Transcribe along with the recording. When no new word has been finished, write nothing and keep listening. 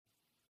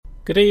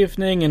Good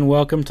evening and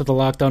welcome to the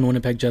Locked On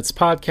Winnipeg Jets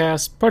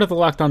podcast, part of the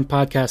Locked On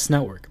Podcast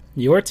Network,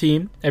 your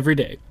team every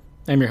day.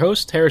 I'm your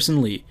host,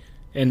 Harrison Lee,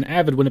 an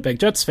avid Winnipeg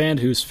Jets fan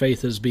whose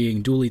faith is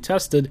being duly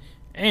tested,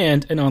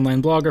 and an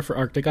online blogger for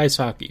Arctic Ice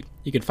Hockey.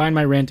 You can find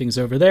my rantings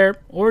over there,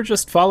 or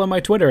just follow my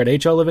Twitter at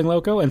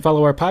HLLivingLoco and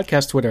follow our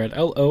podcast Twitter at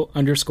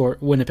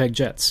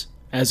LO_WinnipegJets.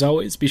 As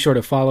always, be sure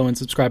to follow and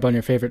subscribe on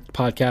your favorite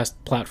podcast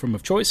platform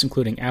of choice,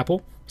 including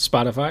Apple,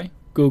 Spotify,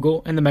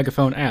 Google, and the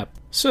Megaphone app.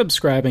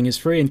 Subscribing is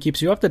free and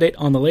keeps you up to date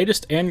on the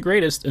latest and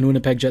greatest in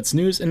Winnipeg Jets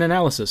news and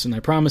analysis, and I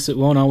promise it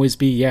won't always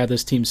be, yeah,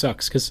 this team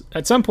sucks, because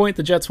at some point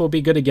the Jets will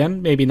be good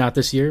again, maybe not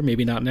this year,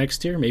 maybe not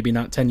next year, maybe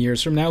not 10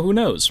 years from now, who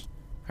knows?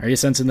 Are you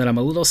sensing that I'm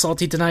a little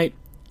salty tonight?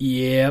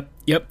 Yep,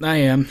 I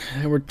am.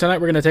 Tonight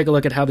we're going to take a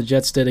look at how the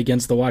Jets did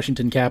against the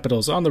Washington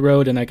Capitals on the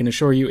road, and I can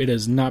assure you it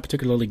is not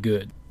particularly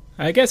good.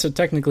 I guess it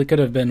technically could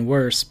have been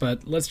worse,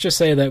 but let's just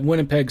say that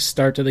Winnipeg's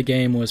start to the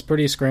game was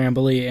pretty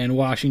scrambly, and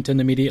Washington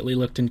immediately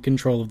looked in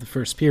control of the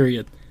first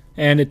period.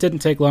 And it didn't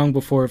take long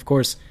before, of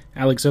course,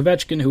 Alex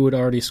Ovechkin, who had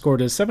already scored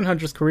his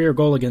 700th career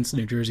goal against the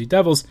New Jersey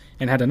Devils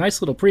and had a nice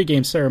little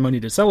pregame ceremony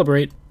to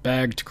celebrate,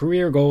 bagged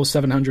career goal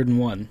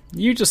 701.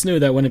 You just knew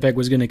that Winnipeg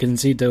was going to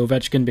concede to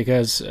Ovechkin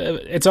because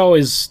it's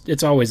always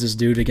his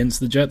dude against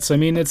the Jets. I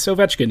mean, it's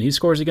Ovechkin. He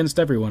scores against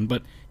everyone,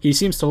 but he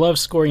seems to love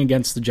scoring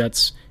against the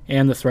Jets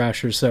and the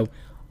Thrashers, so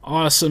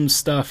awesome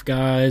stuff,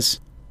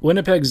 guys.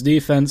 Winnipeg's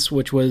defense,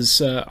 which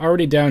was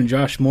already down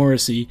Josh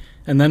Morrissey,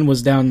 and then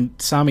was down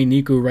Sami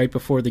Niku right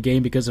before the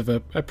game because of a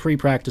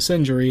pre-practice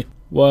injury,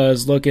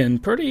 was looking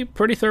pretty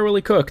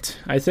thoroughly cooked.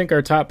 I think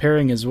our top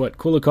pairing is,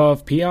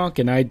 Kulikov, Pionk,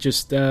 and I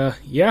just,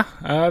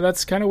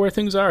 that's kind of where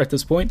things are at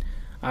this point.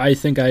 I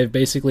think I've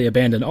basically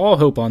abandoned all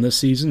hope on this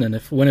season, and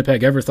if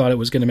Winnipeg ever thought it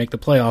was going to make the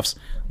playoffs,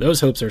 those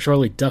hopes are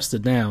surely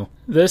dusted now.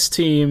 This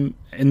team,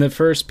 in the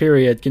first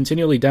period,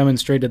 continually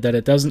demonstrated that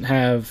it doesn't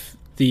have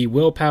the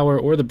willpower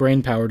or the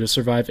brainpower to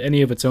survive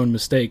any of its own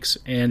mistakes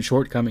and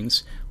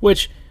shortcomings.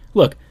 Which,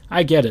 look,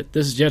 I get it.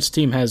 This Jets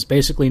team has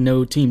basically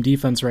no team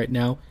defense right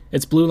now.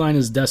 Its blue line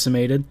is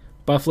decimated.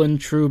 Byfuglien,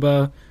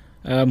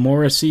 Trouba,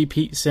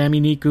 Morrissey, Sami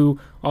Niku,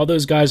 all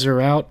those guys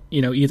are out,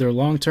 either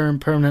long-term,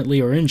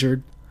 permanently, or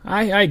injured.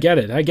 I get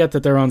it. I get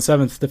that they're on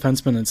seventh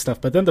defenseman and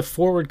stuff, but then the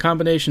forward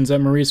combinations that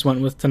Maurice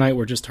went with tonight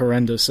were just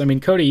horrendous. I mean,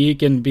 Cody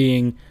Eakin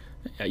being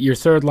your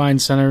third-line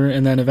center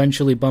and then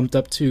eventually bumped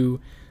up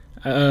to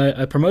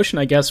a promotion,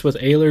 I guess, with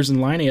Ehlers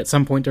and Laine at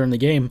some point during the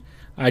game,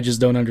 I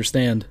just don't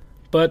understand.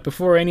 But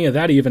before any of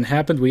that even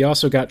happened, we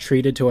also got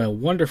treated to a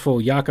wonderful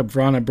Jakub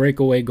Vrana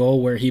breakaway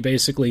goal where he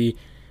basically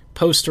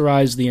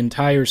posterized the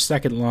entire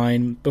second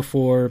line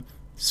before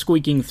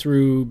squeaking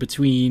through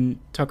between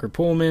Tucker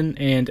Pullman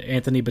and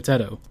Anthony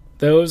Bitetto.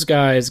 Those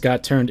guys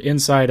got turned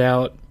inside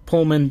out.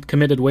 Pullman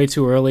committed way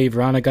too early.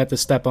 Vrana got the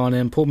step on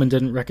him. Pullman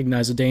didn't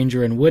recognize the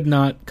danger and would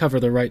not cover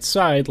the right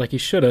side like he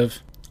should have,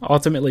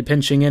 ultimately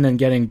pinching in and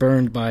getting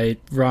burned by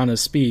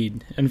Vrana's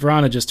speed. And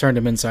Vrana just turned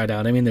him inside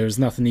out. I mean, there was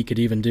nothing he could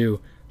even do.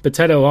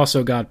 Bitetto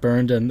also got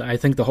burned, and I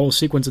think the whole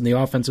sequence in the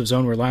offensive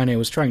zone where Laine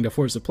was trying to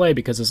force the play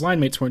because his line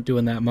mates weren't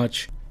doing that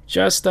much.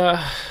 Just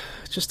a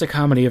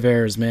comedy of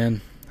errors,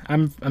 man.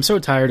 I'm so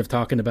tired of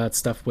talking about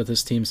stuff with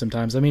this team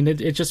sometimes. I mean,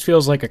 it just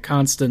feels like a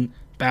constant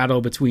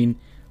battle between,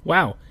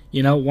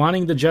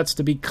 wanting the Jets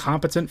to be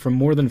competent for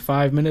more than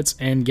 5 minutes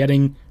and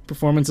getting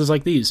performances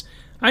like these.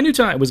 I knew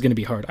tonight was going to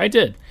be hard. I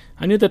did.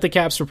 I knew that the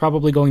Caps were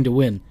probably going to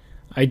win.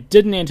 I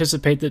didn't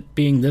anticipate that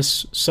being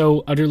this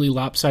so utterly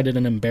lopsided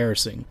and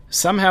embarrassing.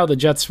 Somehow the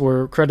Jets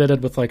were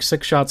credited with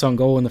 6 shots on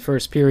goal in the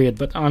first period,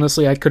 but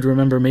honestly I could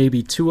remember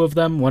maybe 2 of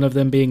them, one of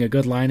them being a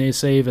good Laine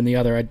save and the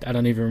other, I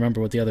don't even remember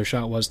what the other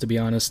shot was, to be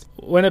honest.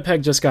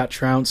 Winnipeg just got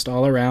trounced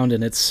all around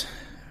and it's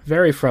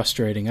very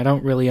frustrating. I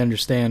don't really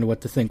understand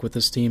what to think with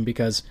this team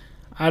because,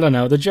 I don't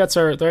know, the Jets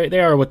they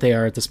are what they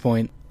are at this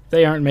point.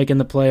 They aren't making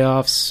the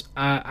playoffs.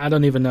 I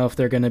don't even know if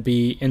they're going to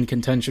be in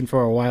contention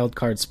for a wild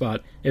card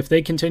spot. If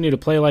they continue to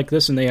play like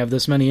this and they have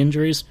this many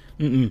injuries,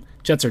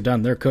 Jets are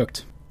done. They're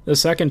cooked. The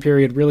second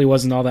period really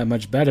wasn't all that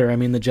much better. I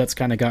mean, the Jets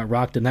kind of got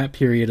rocked in that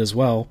period as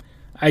well.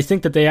 I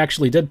think that they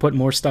actually did put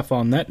more stuff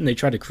on net and they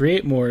tried to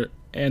create more,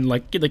 and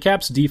the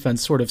Caps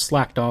defense sort of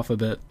slacked off a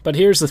bit. But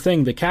here's the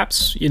thing, the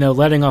Caps,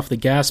 letting off the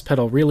gas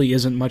pedal really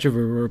isn't much of a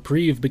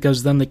reprieve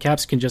because then the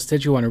Caps can just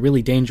hit you on a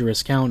really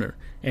dangerous counter.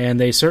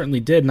 And they certainly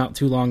did not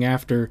too long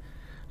after,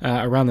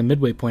 around the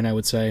midway point, I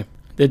would say.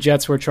 The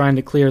Jets were trying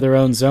to clear their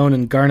own zone,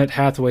 and Garnet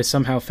Hathaway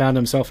somehow found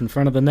himself in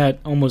front of the net,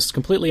 almost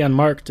completely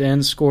unmarked,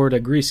 and scored a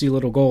greasy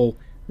little goal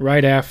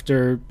right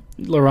after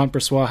Laurent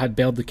Brossoit had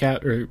bailed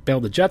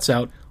the Jets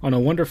out on a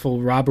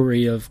wonderful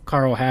robbery of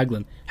Carl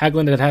Hagelin.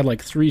 Hagelin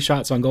had 3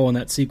 shots on goal in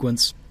that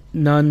sequence.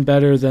 None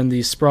better than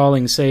the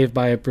sprawling save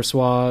by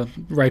Brossoit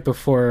right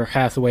before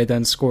Hathaway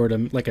then scored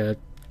him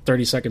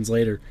 30 seconds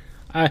later.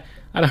 I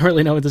don't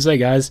really know what to say,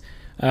 guys.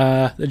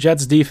 The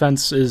Jets'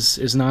 defense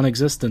is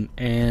non-existent,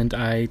 and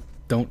I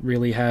don't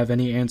really have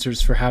any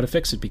answers for how to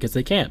fix it because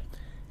they can't.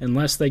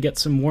 Unless they get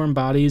some warm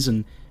bodies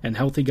and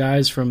healthy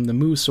guys from the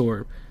Moose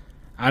or,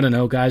 I don't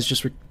know, guys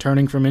just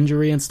returning from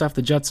injury and stuff,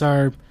 the Jets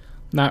are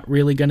not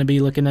really going to be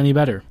looking any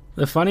better.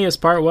 The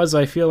funniest part was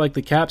I feel like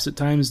the Caps at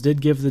times did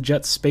give the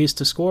Jets space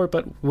to score,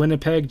 but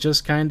Winnipeg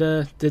just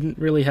kinda didn't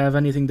really have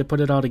anything to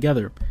put it all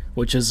together,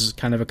 which is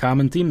kind of a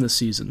common theme this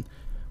season.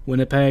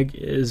 Winnipeg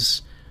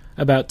is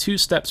about 2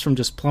 steps from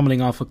just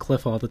plummeting off a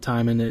cliff all the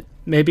time, and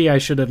maybe I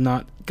should have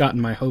not gotten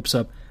my hopes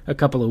up a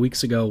couple of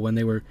weeks ago when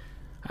they were,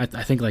 I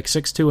think, like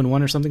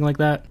 6-2-1 or something like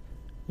that.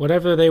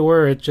 Whatever they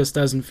were, it just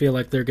doesn't feel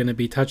like they're going to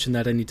be touching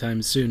that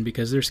anytime soon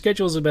because their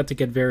schedule's about to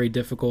get very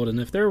difficult, and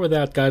if they're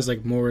without guys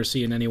like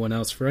Morrissey and anyone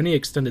else for any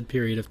extended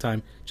period of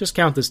time, just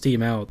count this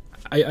team out.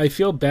 I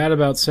feel bad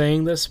about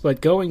saying this,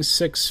 but going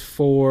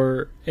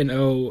 6-4-0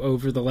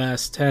 over the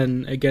last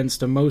 10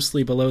 against a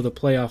mostly below the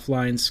playoff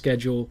line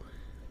schedule,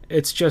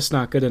 it's just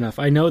not good enough.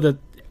 I know that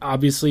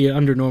obviously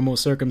under normal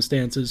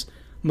circumstances,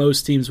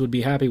 most teams would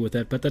be happy with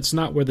that, but that's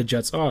not where the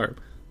Jets are.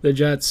 The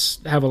Jets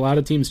have a lot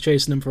of teams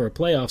chasing them for a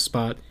playoff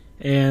spot,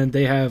 and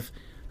they have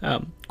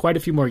quite a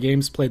few more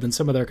games played than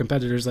some of their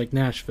competitors like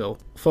Nashville.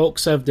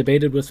 Folks have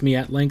debated with me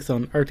at length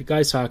on Arctic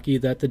Ice Hockey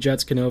that the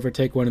Jets can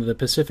overtake one of the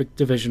Pacific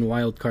Division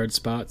wildcard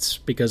spots,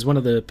 because one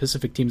of the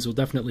Pacific teams will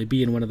definitely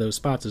be in one of those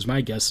spots, is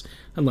my guess,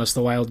 unless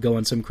the Wild go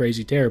on some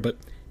crazy tear. But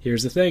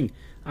here's the thing.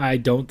 I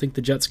don't think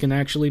the Jets can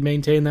actually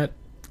maintain that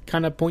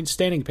kind of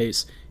point-standing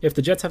pace. If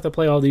the Jets have to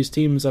play all these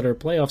teams that are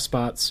playoff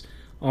spots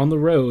on the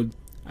road,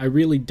 I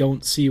really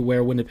don't see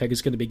where Winnipeg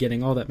is going to be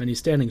getting all that many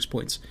standings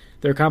points.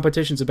 Their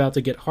competition's about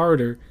to get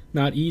harder,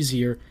 not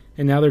easier,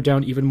 and now they're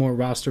down even more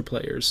roster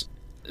players.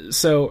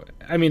 So,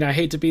 I mean, I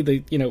hate to be the,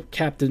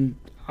 Captain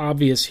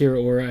Obvious here,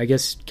 or I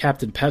guess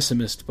Captain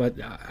Pessimist, but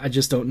I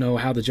just don't know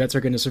how the Jets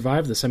are going to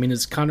survive this. I mean,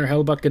 is Connor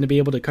Hellebuyck going to be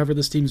able to cover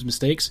this team's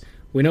mistakes?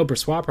 We know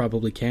Brossoit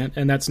probably can't,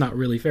 and that's not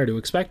really fair to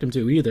expect him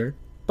to either.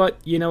 But,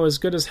 as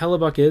good as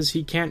Hellebuyck is,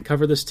 he can't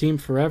cover this team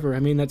forever. I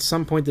mean, at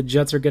some point the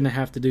Jets are going to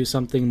have to do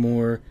something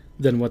more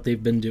than what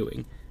they've been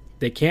doing.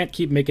 They can't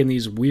keep making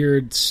these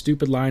weird,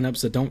 stupid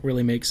lineups that don't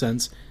really make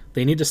sense.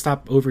 They need to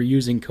stop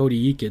overusing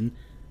Cody Eakin.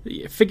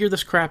 Figure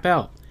this crap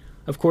out.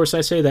 Of course,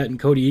 I say that, and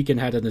Cody Eakin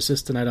had an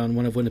assist tonight on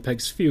one of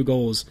Winnipeg's few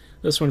goals,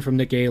 this one from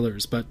Nick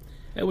Ehlers, but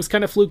it was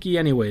kind of fluky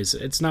anyways.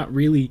 It's not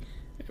really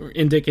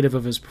indicative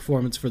of his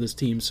performance for this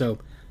team, so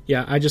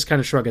yeah, I just kind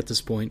of shrug at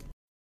this point.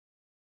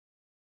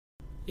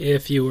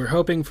 If you were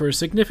hoping for a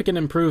significant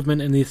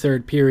improvement in the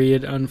third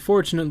period,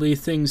 unfortunately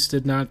things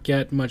did not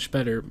get much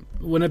better.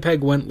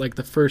 Winnipeg went like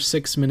the first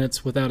 6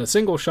 minutes without a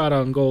single shot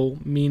on goal.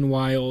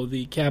 Meanwhile,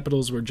 the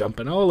Capitals were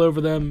jumping all over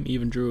them,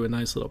 even drew a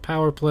nice little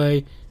power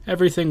play.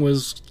 Everything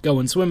was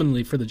going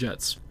swimmingly for the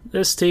Jets.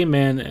 This team,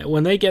 man,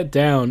 when they get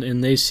down,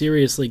 and they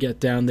seriously get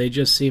down, they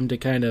just seem to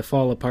kind of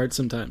fall apart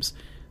sometimes.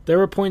 There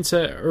were points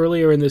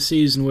earlier in the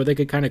season where they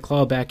could kind of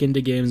claw back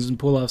into games and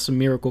pull off some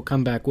miracle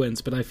comeback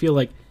wins, but I feel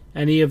like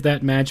any of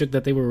that magic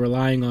that they were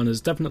relying on has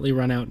definitely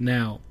run out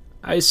now.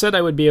 I said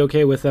I would be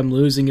okay with them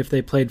losing if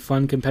they played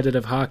fun,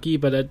 competitive hockey,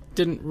 but it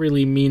didn't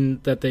really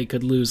mean that they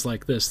could lose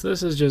like this.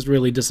 This is just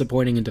really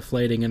disappointing and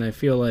deflating, and I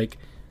feel like,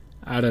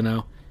 I don't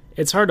know,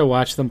 it's hard to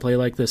watch them play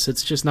like this.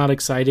 It's just not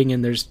exciting,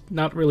 and there's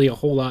not really a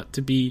whole lot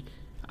to be,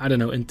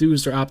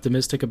 enthused or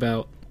optimistic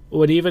about.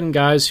 When even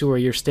guys who are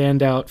your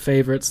standout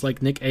favorites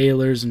like Nick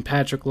Ehlers and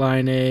Patrick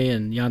Laine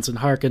and Janssen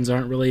Harkins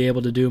aren't really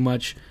able to do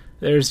much,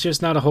 there's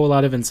just not a whole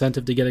lot of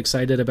incentive to get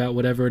excited about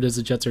whatever it is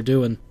the Jets are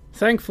doing.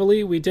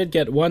 Thankfully, we did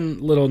get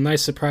one little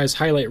nice surprise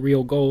highlight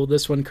reel goal,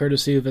 this one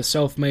courtesy of a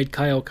self-made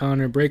Kyle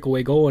Connor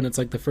breakaway goal, and it's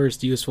like the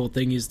first useful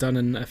thing he's done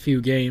in a few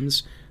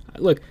games.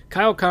 Look,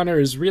 Kyle Connor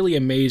is really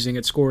amazing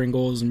at scoring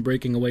goals and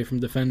breaking away from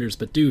defenders,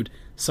 but dude,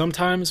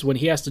 sometimes when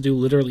he has to do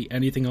literally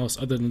anything else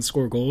other than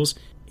score goals,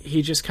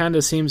 he just kind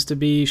of seems to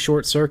be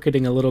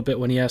short-circuiting a little bit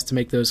when he has to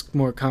make those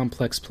more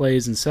complex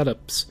plays and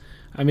setups.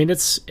 I mean,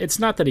 it's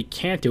not that he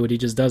can't do it, he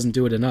just doesn't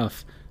do it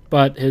enough.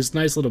 But his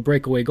nice little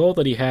breakaway goal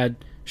that he had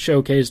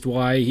showcased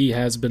why he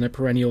has been a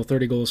perennial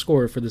 30-goal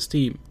scorer for this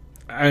team.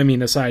 I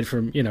mean, aside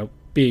from,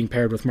 being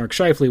paired with Mark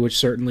Scheifele, which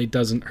certainly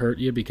doesn't hurt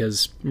you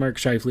because Mark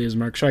Scheifele is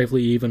Mark Scheifele.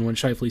 Even when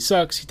Scheifele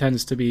sucks, he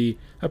tends to be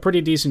a pretty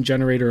decent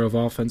generator of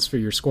offense for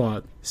your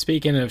squad.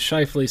 Speaking of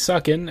Scheifele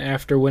sucking,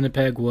 after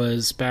Winnipeg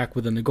was back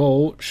within the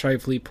goal,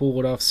 Scheifele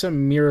pulled off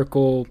some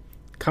miracle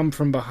come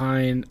from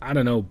behind,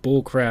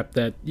 bullcrap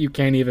that you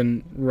can't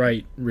even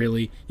write,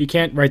 really. You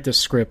can't write the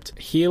script.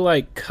 He,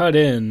 cut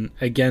in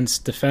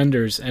against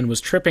defenders and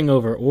was tripping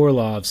over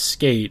Orlov's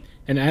skate,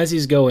 and as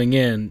he's going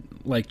in,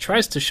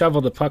 tries to shovel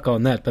the puck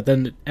on net, but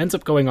then it ends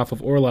up going off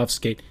of Orlov's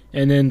skate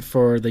and in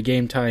for the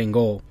game-tying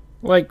goal.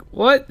 What?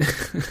 What?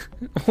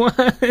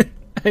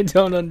 I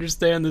don't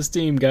understand this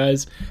team,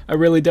 guys. I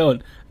really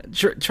don't.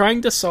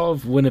 Trying to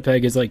solve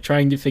Winnipeg is like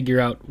trying to figure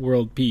out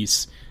world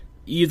peace.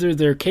 Either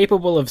they're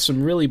capable of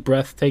some really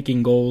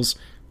breathtaking goals,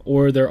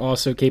 or they're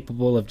also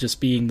capable of just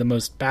being the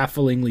most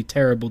bafflingly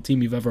terrible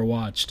team you've ever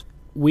watched.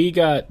 We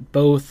got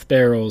both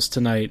barrels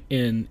tonight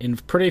in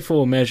pretty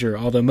full measure,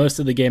 although most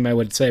of the game I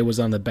would say was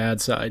on the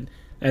bad side.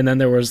 And then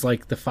there was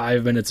the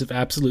 5 minutes of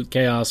absolute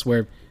chaos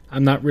where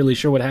I'm not really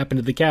sure what happened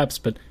to the Caps,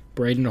 but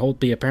Braden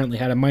Holtby apparently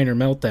had a minor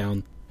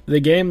meltdown. The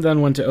game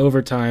then went to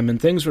overtime,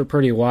 and things were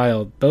pretty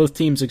wild. Both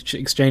teams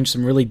exchanged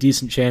some really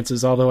decent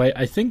chances, although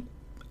I think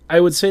I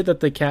would say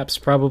that the Caps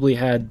probably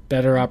had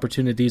better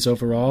opportunities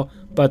overall,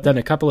 but then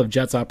a couple of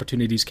Jets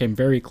opportunities came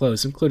very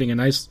close, including a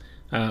nice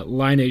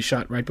line-A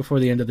shot right before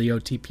the end of the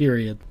OT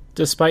period.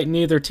 Despite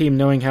neither team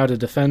knowing how to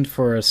defend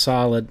for a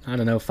solid,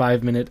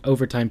 5-minute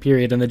overtime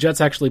period, and the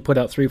Jets actually put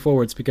out 3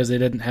 forwards because they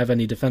didn't have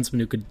any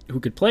defensemen who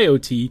could play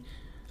OT,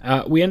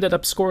 we ended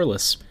up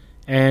scoreless,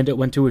 and it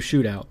went to a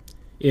shootout,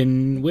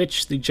 in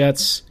which the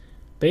Jets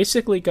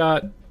basically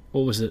got,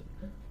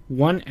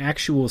 1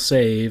 actual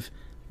save,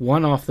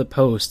 1 off the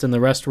post, and the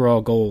rest were all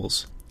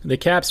goals. The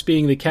Caps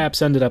being the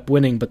Caps ended up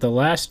winning, but the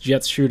last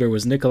Jets shooter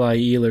was Nikolai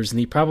Ehlers, and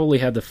he probably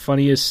had the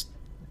funniest,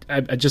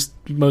 just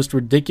most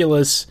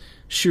ridiculous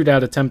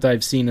shootout attempt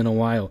I've seen in a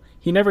while.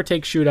 He never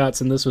takes shootouts,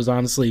 and this was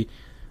honestly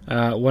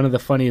one of the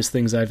funniest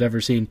things I've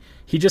ever seen.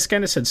 He just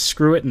kind of said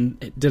screw it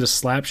and did a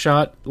slap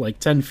shot like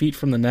 10 feet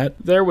from the net.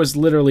 There was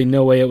literally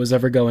no way it was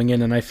ever going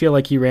in, and I feel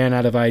like he ran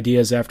out of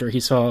ideas after he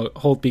saw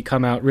Holtby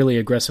come out really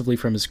aggressively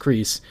from his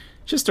crease.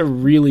 Just a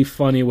really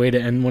funny way to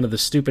end one of the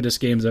stupidest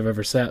games I've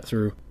ever sat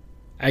through.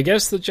 I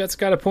guess the Jets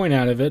got a point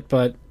out of it,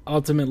 but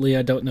ultimately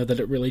I don't know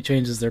that it really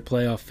changes their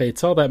playoff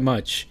fates all that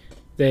much.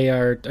 They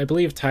are, I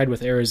believe, tied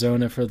with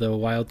Arizona for the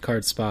wild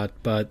card spot,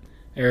 but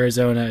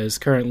Arizona is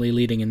currently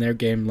leading in their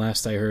game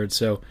last I heard,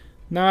 so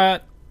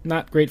not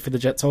great for the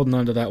Jets holding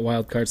on to that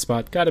wild card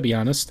spot, gotta be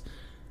honest.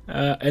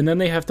 And then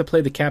they have to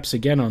play the Caps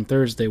again on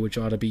Thursday, which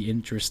ought to be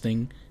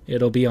interesting.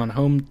 It'll be on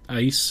home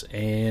ice,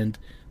 and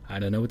I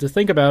don't know what to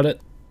think about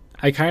it.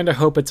 I kind of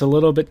hope it's a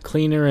little bit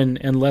cleaner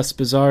and less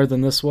bizarre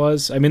than this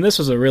was. I mean, this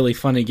was a really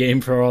funny game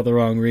for all the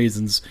wrong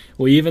reasons.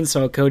 We even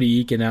saw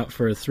Cody Eakin out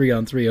for a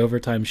 3-on-3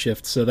 overtime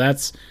shift, so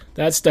that's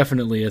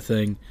definitely a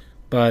thing.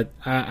 But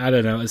I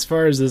don't know. As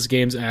far as this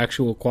game's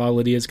actual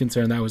quality is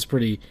concerned, that was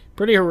pretty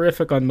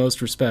horrific on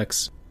most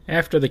respects.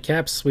 After the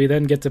Caps, we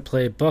then get to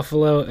play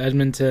Buffalo,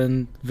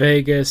 Edmonton,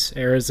 Vegas,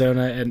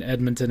 Arizona, and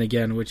Edmonton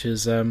again, which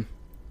is,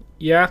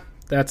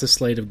 that's a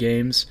slate of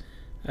games.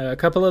 A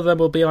couple of them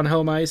will be on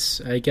home ice.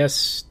 I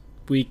guess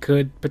we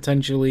could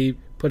potentially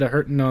put a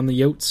hurting on the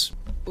Yotes.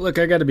 Look,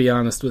 I gotta be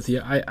honest with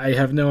you. I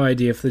have no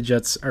idea if the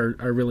Jets are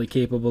really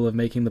capable of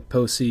making the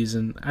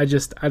postseason.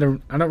 I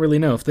don't really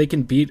know. If they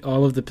can beat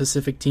all of the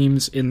Pacific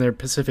teams in their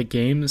Pacific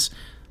games,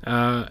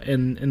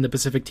 and the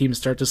Pacific teams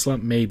start to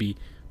slump, maybe.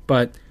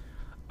 But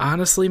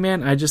honestly,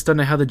 man, I just don't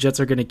know how the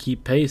Jets are going to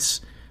keep pace.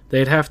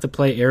 They'd have to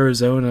play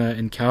Arizona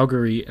and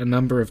Calgary a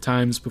number of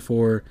times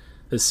before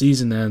the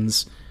season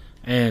ends.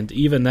 And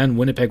even then,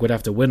 Winnipeg would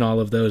have to win all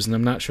of those, and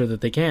I'm not sure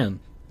that they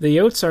can. The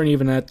Yotes aren't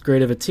even that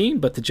great of a team,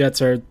 but the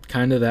Jets are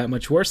kind of that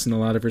much worse in a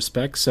lot of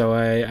respects, so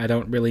I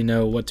don't really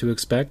know what to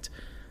expect.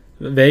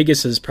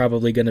 Vegas is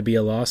probably going to be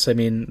a loss. I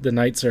mean, the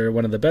Knights are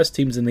one of the best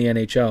teams in the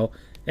NHL,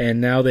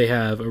 and now they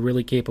have a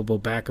really capable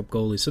backup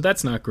goalie, so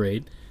that's not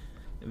great.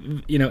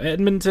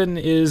 Edmonton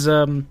is,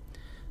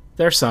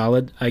 they're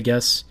solid, I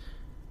guess.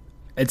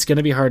 It's going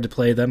to be hard to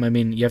play them. I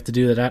mean, you have to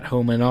do that at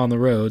home and on the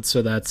road,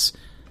 so that's,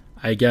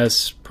 I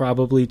guess,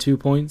 probably 2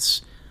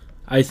 points.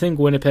 I think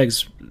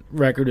Winnipeg's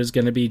record is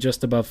going to be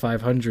just above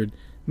 500.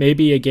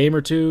 Maybe a game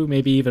or two,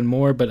 maybe even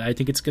more, but I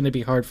think it's going to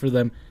be hard for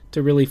them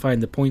to really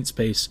find the point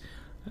space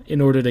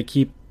in order to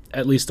keep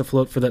at least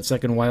afloat for that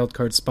second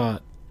wildcard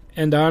spot.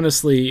 And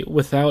honestly,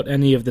 without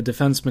any of the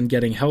defensemen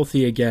getting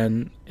healthy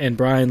again, and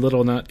Brian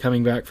Little not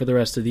coming back for the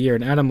rest of the year,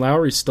 and Adam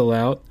Lowry's still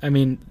out, I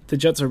mean, the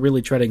Jets are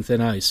really treading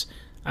thin ice.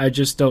 I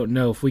just don't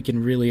know if we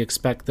can really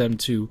expect them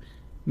to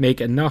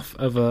make enough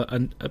of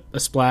a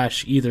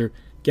splash, either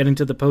getting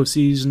to the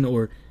postseason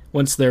or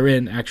once they're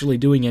in, actually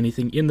doing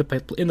anything in the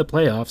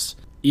playoffs.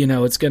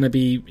 It's gonna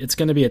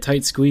be a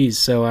tight squeeze.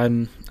 So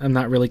I'm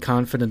not really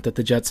confident that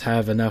the Jets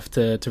have enough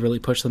to really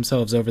push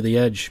themselves over the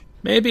edge.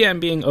 Maybe I'm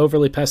being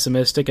overly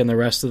pessimistic, and the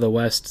rest of the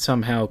West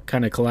somehow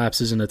kind of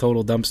collapses in a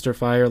total dumpster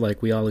fire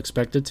like we all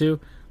expected to.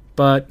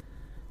 But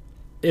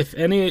if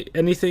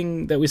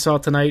anything that we saw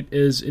tonight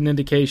is an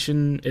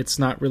indication, it's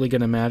not really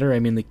going to matter. I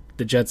mean,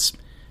 the Jets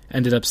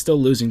ended up still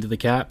losing to the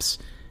Caps,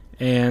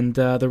 and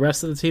the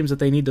rest of the teams that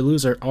they need to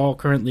lose are all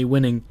currently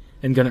winning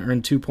and going to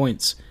earn 2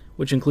 points,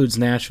 which includes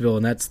Nashville,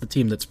 and that's the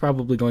team that's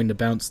probably going to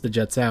bounce the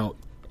Jets out.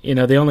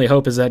 The only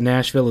hope is that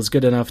Nashville is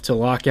good enough to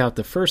lock out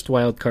the first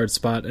wildcard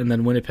spot, and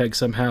then Winnipeg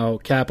somehow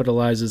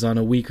capitalizes on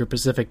a weaker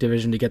Pacific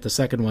Division to get the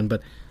second one,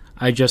 but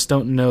I just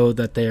don't know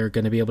that they are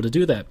going to be able to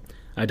do that.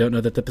 I don't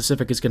know that the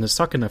Pacific is going to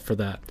suck enough for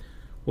that.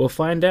 We'll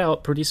find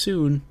out pretty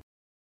soon.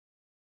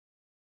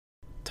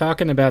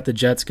 Talking about the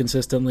Jets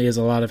consistently is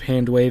a lot of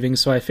hand-waving,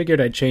 so I figured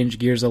I'd change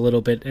gears a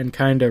little bit and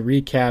kind of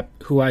recap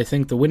who I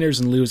think the winners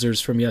and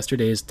losers from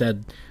yesterday's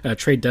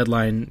trade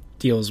deadline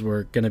deals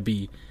were going to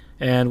be.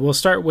 And we'll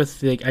start with,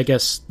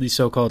 the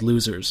so-called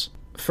losers.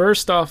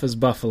 First off is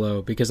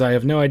Buffalo, because I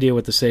have no idea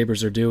what the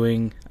Sabres are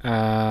doing.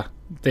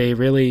 They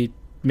really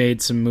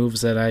made some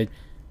moves that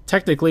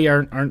technically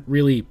aren't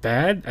really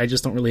bad. I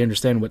just don't really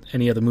understand what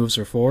any of the moves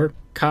are for.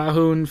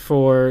 Kahun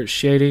for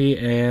Shady,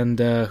 and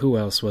who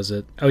else was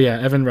it? Oh yeah,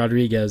 Evan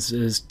Rodriguez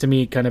is to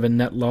me kind of a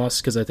net loss,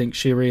 because I think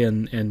Shiri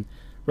and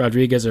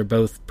Rodriguez are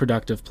both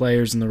productive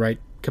players in the right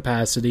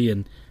capacity,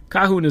 and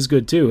Kahun is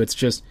good too. It's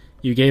just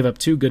You gave up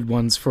 2 good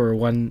ones for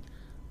one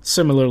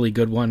similarly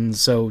good one,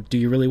 so do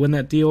you really win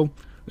that deal?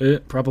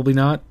 Probably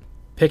not.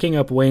 Picking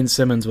up Wayne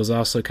Simmons was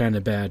also kind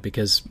of bad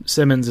because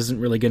Simmons isn't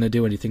really going to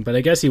do anything, but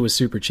I guess he was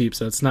super cheap,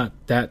 so it's not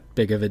that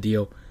big of a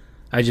deal.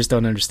 I just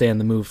don't understand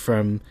the move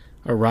from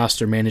a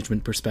roster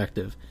management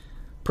perspective.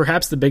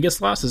 Perhaps the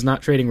biggest loss is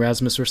not trading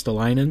Rasmus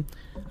Ristolainen.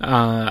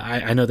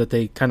 I know that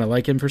they kind of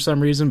like him for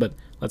some reason, but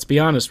let's be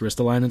honest,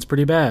 Ristolainen's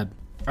pretty bad.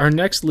 Our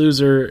next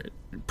loser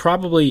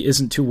probably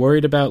isn't too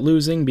worried about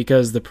losing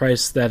because the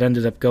price that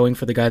ended up going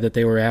for the guy that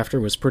they were after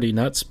was pretty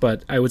nuts,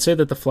 but I would say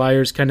that the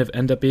Flyers kind of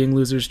end up being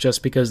losers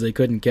just because they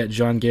couldn't get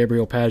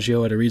Jean-Gabriel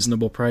Pageau at a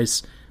reasonable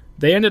price.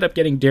 They ended up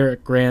getting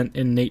Derek Grant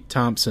and Nate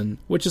Thompson,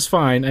 which is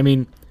fine. I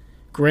mean,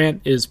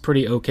 Grant is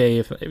pretty okay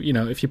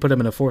if you put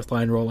him in a fourth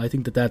line role. I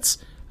think that that's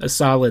a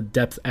solid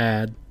depth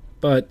add,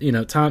 but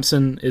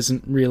Thompson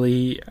isn't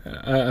really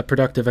a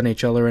productive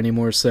NHLer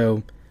anymore,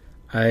 so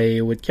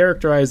I would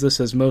characterize this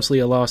as mostly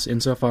a loss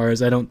insofar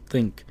as I don't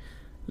think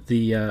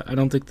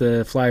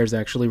the Flyers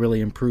actually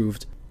really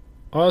improved.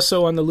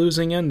 Also on the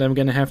losing end, I'm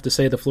going to have to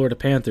say the Florida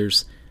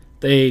Panthers.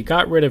 They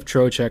got rid of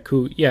Trocheck,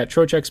 who,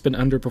 Trocheck's been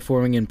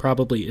underperforming and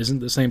probably isn't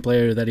the same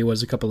player that he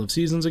was a couple of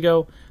seasons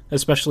ago,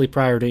 especially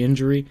prior to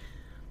injury.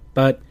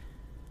 But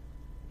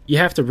you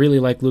have to really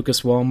like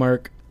Lucas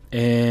Wallmark,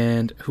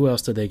 and who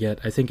else did they get?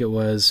 I think it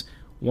was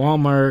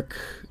Wallmark,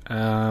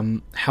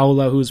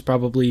 Haula, who's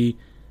probably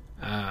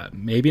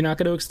maybe not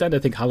going to extend. I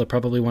think Haula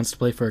probably wants to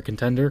play for a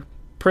contender.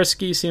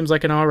 Prisky seems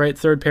like an alright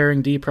third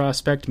pairing D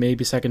prospect,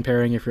 maybe second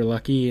pairing if you're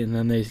lucky, and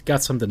then they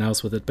got something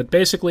else with it. But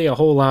basically a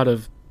whole lot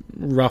of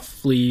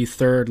roughly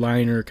third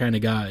liner kind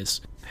of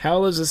guys.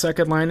 Haula's a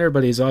second liner,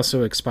 but he's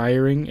also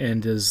expiring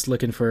and is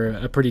looking for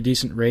a pretty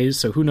decent raise,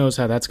 so who knows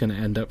how that's going to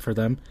end up for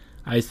them.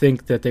 I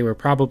think that they were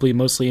probably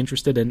mostly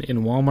interested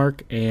in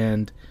Wallmark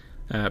and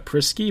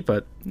Prisky,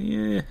 but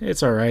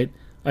it's alright.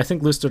 I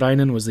think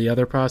Luosterainen was the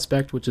other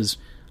prospect, which is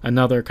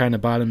another kind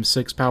of bottom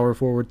six power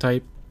forward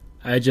type.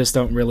 I just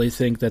don't really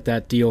think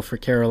that deal for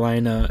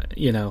Carolina,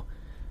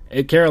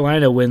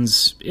 Carolina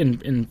wins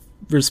in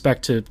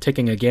respect to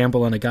taking a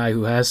gamble on a guy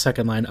who has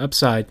second line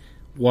upside,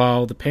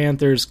 while the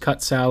Panthers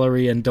cut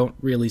salary and don't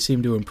really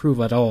seem to improve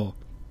at all.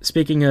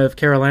 Speaking of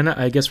Carolina,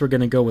 I guess we're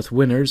going to go with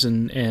winners,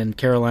 and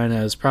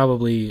Carolina is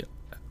probably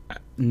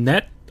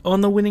net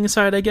on the winning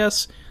side, I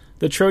guess.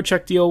 The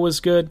Trocheck deal was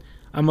good.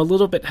 I'm a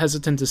little bit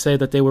hesitant to say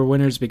that they were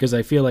winners because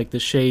I feel like the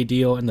Shea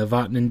deal and the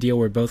Vatanen deal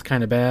were both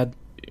kind of bad.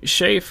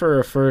 Shea for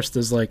a first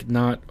is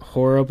not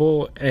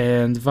horrible,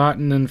 and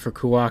Vatanen for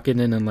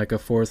Kuokkanen and a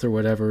fourth or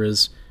whatever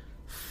is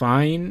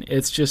fine.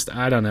 It's just,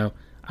 I don't know.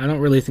 I don't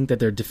really think that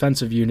their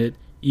defensive unit,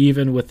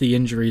 even with the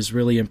injuries,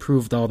 really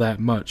improved all that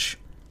much.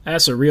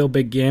 That's a real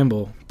big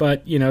gamble.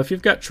 But, if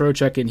you've got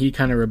Trocheck and he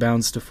kind of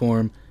rebounds to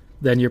form,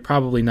 then you're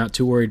probably not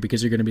too worried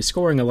because you're going to be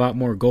scoring a lot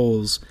more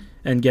goals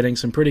and getting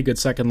some pretty good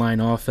second-line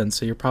offense,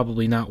 so you're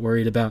probably not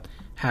worried about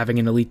having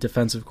an elite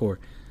defensive core.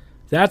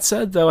 That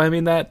said, though,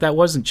 that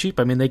wasn't cheap.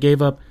 They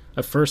gave up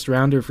a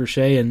first-rounder for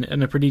Shea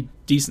and a pretty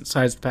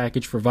decent-sized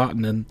package for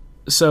Vatanen.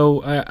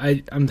 So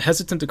I'm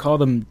hesitant to call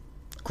them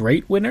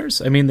great winners.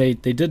 They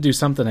did do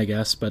something, I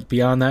guess, but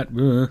beyond that,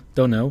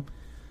 don't know.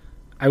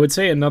 I would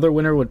say another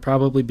winner would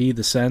probably be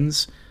the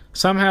Sens.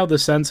 Somehow the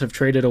Sens have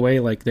traded away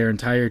their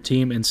entire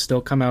team and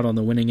still come out on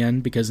the winning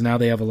end because now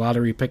they have a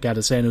lottery pick out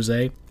of San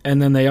Jose.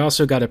 And then they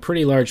also got a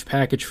pretty large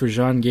package for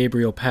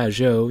Jean-Gabriel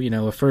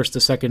Pageau, a first, a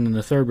second, and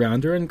a third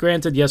rounder. And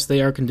granted, yes,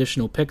 they are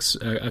conditional picks.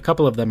 A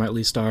couple of them at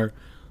least are.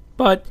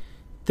 But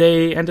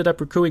they ended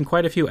up recruiting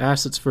quite a few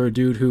assets for a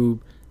dude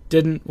who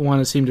didn't want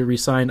to seem to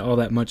re-sign all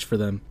that much for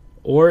them.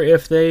 Or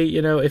if they,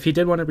 if he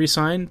did want to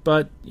re-sign,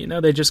 but,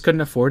 they just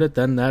couldn't afford it,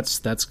 then that's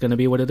going to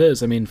be what it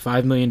is.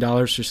 $5 million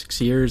for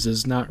 6 years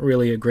is not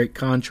really a great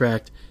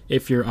contract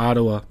if you're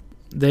Ottawa.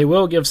 They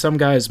will give some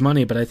guys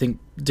money, but I think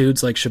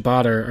dudes like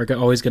Chabot are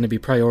always going to be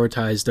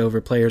prioritized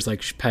over players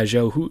like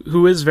Pageau,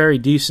 who is very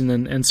decent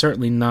and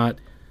certainly not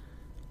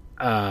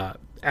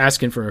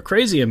asking for a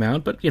crazy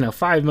amount, but,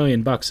 $5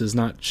 million is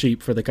not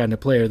cheap for the kind of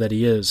player that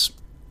he is.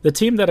 The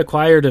team that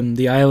acquired him,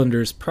 the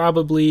Islanders,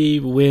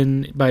 probably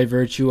win by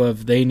virtue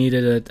of they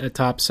needed a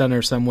top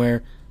center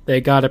somewhere.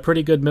 They got a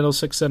pretty good middle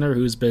six center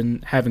who's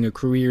been having a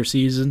career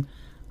season.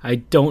 I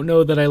don't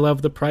know that I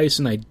love the price,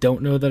 and I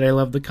don't know that I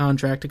love the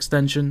contract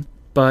extension,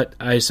 but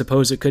I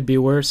suppose it could be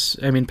worse.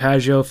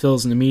 Pageau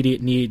fills an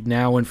immediate need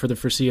now and for the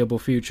foreseeable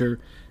future,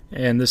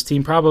 and this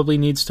team probably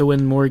needs to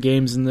win more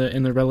games in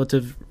the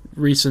relative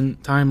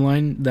recent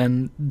timeline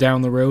than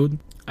down the road.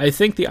 I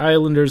think the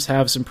Islanders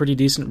have some pretty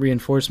decent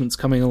reinforcements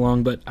coming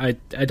along, but I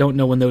don't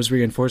know when those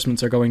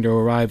reinforcements are going to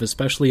arrive,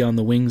 especially on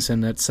the wings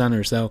and at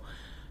center. So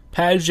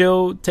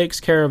Pageau takes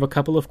care of a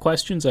couple of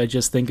questions. I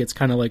just think it's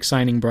kind of like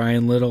signing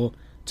Brian Little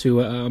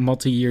to a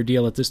multi-year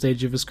deal at this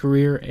stage of his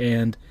career,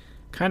 and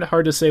kind of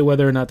hard to say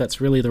whether or not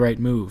that's really the right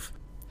move.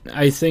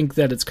 I think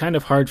that it's kind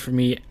of hard for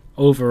me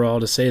overall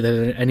to say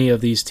that any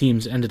of these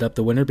teams ended up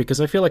the winner,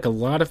 because I feel like a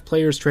lot of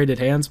players traded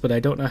hands, but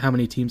I don't know how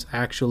many teams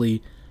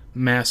actually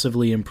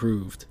massively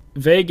improved.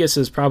 Vegas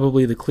is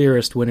probably the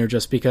clearest winner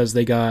just because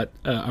they got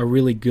a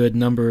really good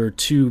number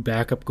 2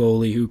 backup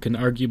goalie who can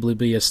arguably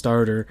be a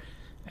starter,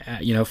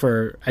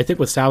 for, I think,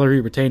 with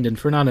salary retained and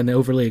for not an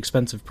overly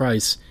expensive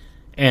price,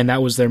 and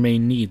that was their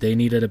main need. They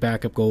needed a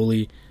backup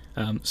goalie,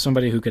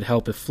 somebody who could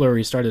help if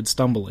Fleury started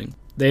stumbling.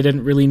 They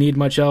didn't really need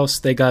much else.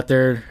 They got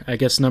their,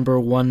 number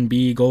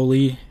 1B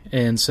goalie,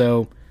 and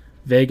so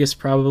Vegas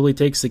probably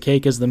takes the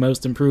cake as the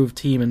most improved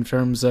team in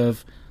terms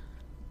of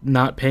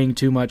not paying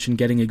too much and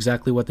getting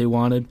exactly what they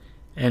wanted,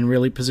 and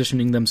really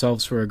positioning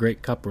themselves for a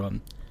great cup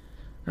run.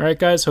 Alright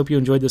guys, hope you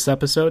enjoyed this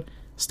episode.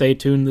 Stay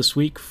tuned this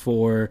week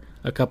for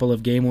a couple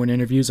of Game Worn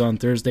interviews on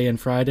Thursday and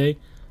Friday.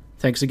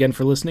 Thanks again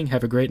for listening,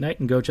 have a great night,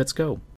 and go Jets go!